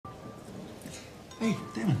Hey,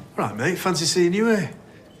 Damon. Right, mate. Fancy seeing you here.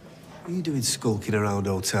 What are you doing skulking around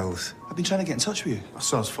hotels? I've been trying to get in touch with you. I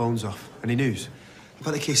saw his phone's off. Any news?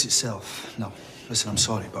 About the case itself, no. Listen, I'm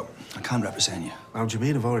sorry, but I can't represent you. How do you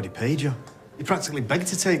mean? I've already paid you. You practically begged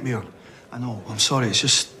to take me on. I know, I'm sorry, it's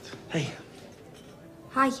just... Hey.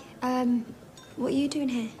 Hi, what are you doing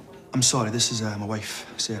here? I'm sorry, this is my wife,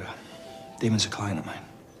 Sarah. Damon's a client of mine.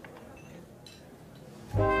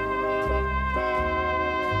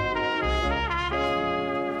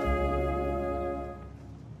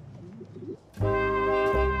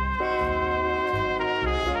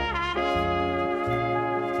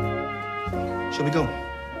 Shall we go?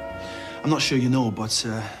 I'm not sure you know, but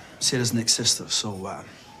Sarah's Nick's sister, so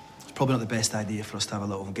it's probably not the best idea for us to have a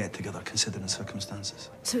little get-together, considering the circumstances.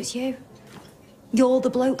 So it's you? You're the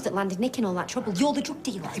bloke that landed Nick in all that trouble. You're the drug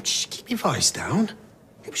dealer. Hey, just keep your voice down.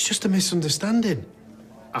 It was just a misunderstanding.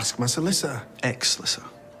 Ask my solicitor. Ex-solicitor.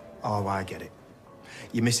 Oh, I get it.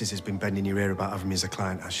 Your missus has been bending your ear about having me as a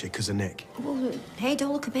client, has she, because of Nick? Well, hey,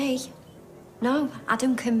 don't look at me. No,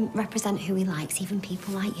 Adam can represent who he likes, even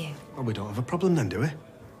people like you. Well, we don't have a problem then, do we?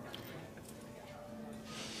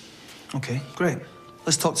 Okay, great.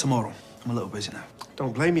 Let's talk tomorrow. I'm a little busy now.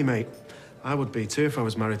 Don't blame me, mate. I would be too if I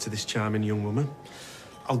was married to this charming young woman.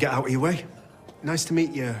 I'll get out of your way. Nice to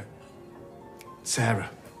meet you,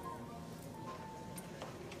 Sarah.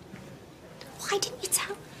 Why didn't you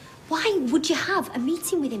tell? Why would you have a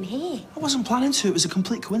meeting with him here? I wasn't planning to. It was a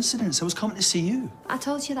complete coincidence. I was coming to see you. I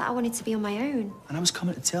told you that I wanted to be on my own. And I was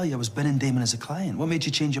coming to tell you I was binning Damon as a client. What made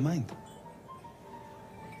you change your mind?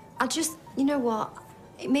 You know what?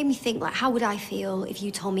 It made me think, like, how would I feel if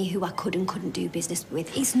you told me who I could and couldn't do business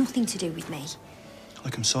with? It's nothing to do with me.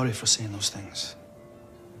 Look, I'm sorry for saying those things.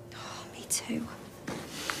 Oh, me too.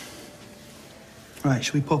 Right,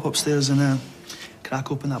 should we pop upstairs and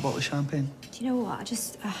crack open that bottle of champagne? Do you know what? I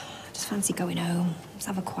just fancy going home. Just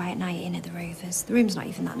have a quiet night in at the Rovers. The room's not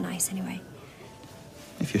even that nice anyway.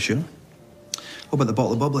 If you're sure. What about the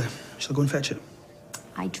bottle of bubbly? Shall I go and fetch it?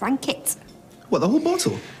 I drank it. What, the whole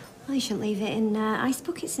bottle? Well, you shouldn't leave it in ice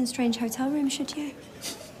buckets in strange hotel rooms, should you?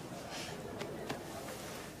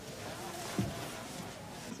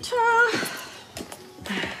 Ta!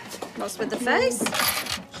 What's with the face?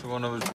 So when I was